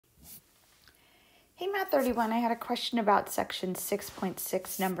Hey, Math 31, I had a question about section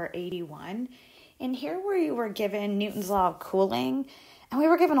 6.6, number 81. And here we were given Newton's law of cooling, and we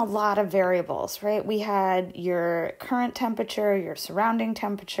were given a lot of variables, right? We had your current temperature, your surrounding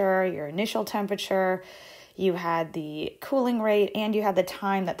temperature, your initial temperature, you had the cooling rate, and you had the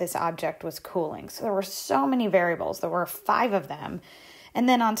time that this object was cooling. So there were so many variables. There were 5 of them. And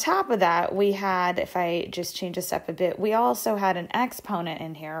then on top of that, we had, if I just change this up a bit, we also had an exponent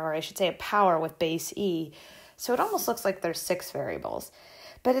in here, or I should say a power with base e. So it almost looks like there's 6 variables.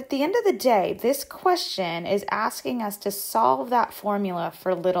 But at the end of the day, this question is asking us to solve that formula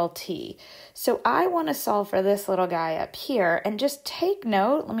for little t. So I want to solve for this little guy up here, and just take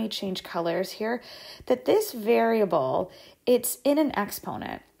note, let me change colors here, that this variable, it's in an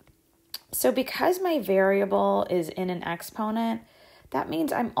exponent. So because my variable is in an exponent, that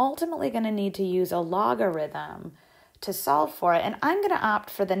means I'm ultimately going to need to use a logarithm to solve for it. And I'm going to opt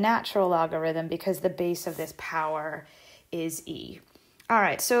for the natural logarithm because the base of this power is e. All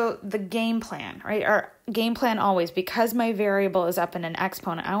right, so the game plan, right? Our game plan always, because my variable is up in an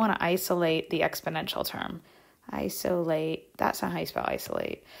exponent, I want to isolate the exponential term. Isolate, that's not how you spell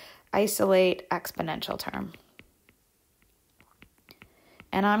isolate. Isolate exponential term.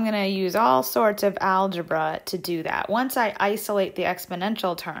 And I'm going to use all sorts of algebra to do that. Once I isolate the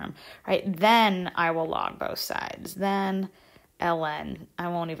exponential term, right, then I will log both sides. Then ln, I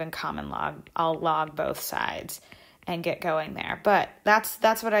won't even common log. I'll log both sides and get going there. But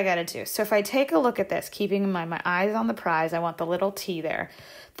that's what I got to do. So if I take a look at this, keeping my eyes on the prize, I want the little t there.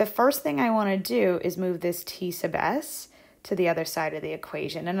 The first thing I want to do is move this t sub s to the other side of the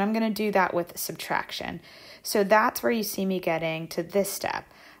equation. And I'm going to do that with subtraction. So that's where you see me getting to this step.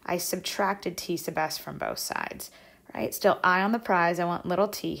 I subtracted t sub s from both sides, right? Still I on the prize, I want little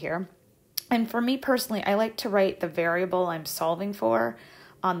t here. And for me personally, I like to write the variable I'm solving for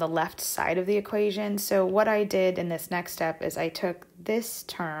on the left side of the equation. So what I did in this next step is I took this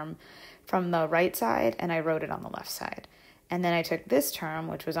term from the right side and I wrote it on the left side. And then I took this term,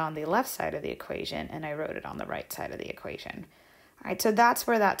 which was on the left side of the equation, and I wrote it on the right side of the equation. All right, so that's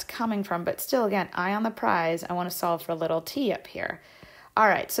where that's coming from. But still, again, I on the prize, I want to solve for little t up here. All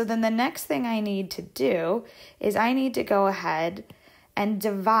right, so then the next thing I need to do is I need to go ahead and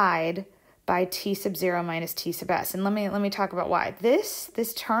divide by t sub 0 minus t sub s. And let me talk about why. This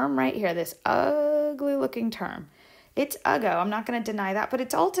term right here, this ugly looking term, it's uggo, I'm not going to deny that, but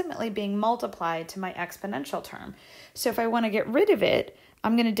it's ultimately being multiplied to my exponential term. So if I want to get rid of it,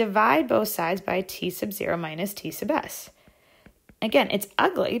 I'm going to divide both sides by t sub 0 minus t sub s. Again, it's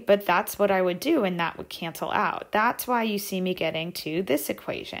ugly, but that's what I would do, and that would cancel out. That's why you see me getting to this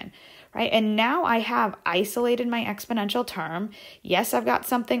equation, right? And now I have isolated my exponential term. Yes, I've got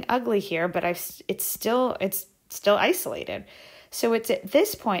something ugly here, but it's still isolated. So it's at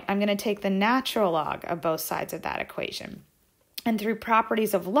this point, I'm going to take the natural log of both sides of that equation. And through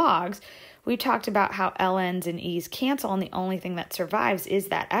properties of logs, we talked about how ln's and e's cancel, and the only thing that survives is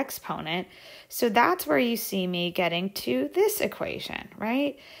that exponent. So that's where you see me getting to this equation,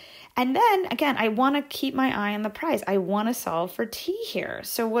 right? And then, again, I want to keep my eye on the prize. I want to solve for t here.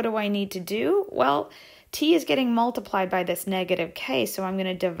 So what do I need to do? Well, t is getting multiplied by this negative k, so I'm going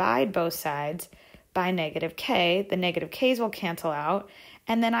to divide both sides by negative k. The negative k's will cancel out,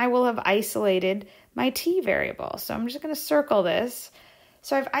 and then I will have isolated my t variable. So I'm just going to circle this.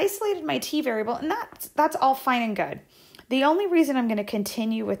 So I've isolated my t variable, and that's all fine and good. The only reason I'm going to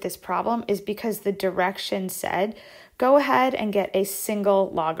continue with this problem is because the direction said, go ahead and get a single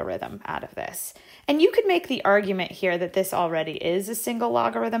logarithm out of this. And you could make the argument here that this already is a single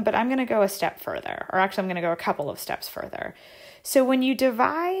logarithm, but I'm going to go a step further, or actually I'm going to go a couple of steps further. So when you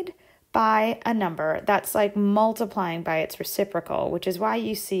divide by a number, that's like multiplying by its reciprocal, which is why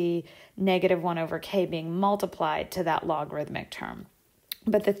you see negative 1 over k being multiplied to that logarithmic term.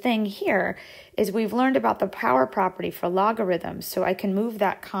 But the thing here is we've learned about the power property for logarithms, so I can move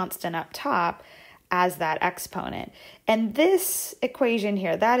that constant up top as that exponent. And this equation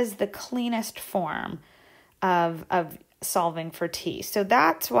here, that is the cleanest form of solving for t. So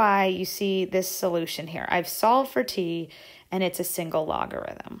that's why you see this solution here. I've solved for t, and it's a single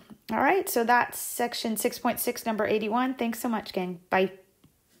logarithm. All right, so that's section 6.6, number 81. Thanks so much, gang. Bye.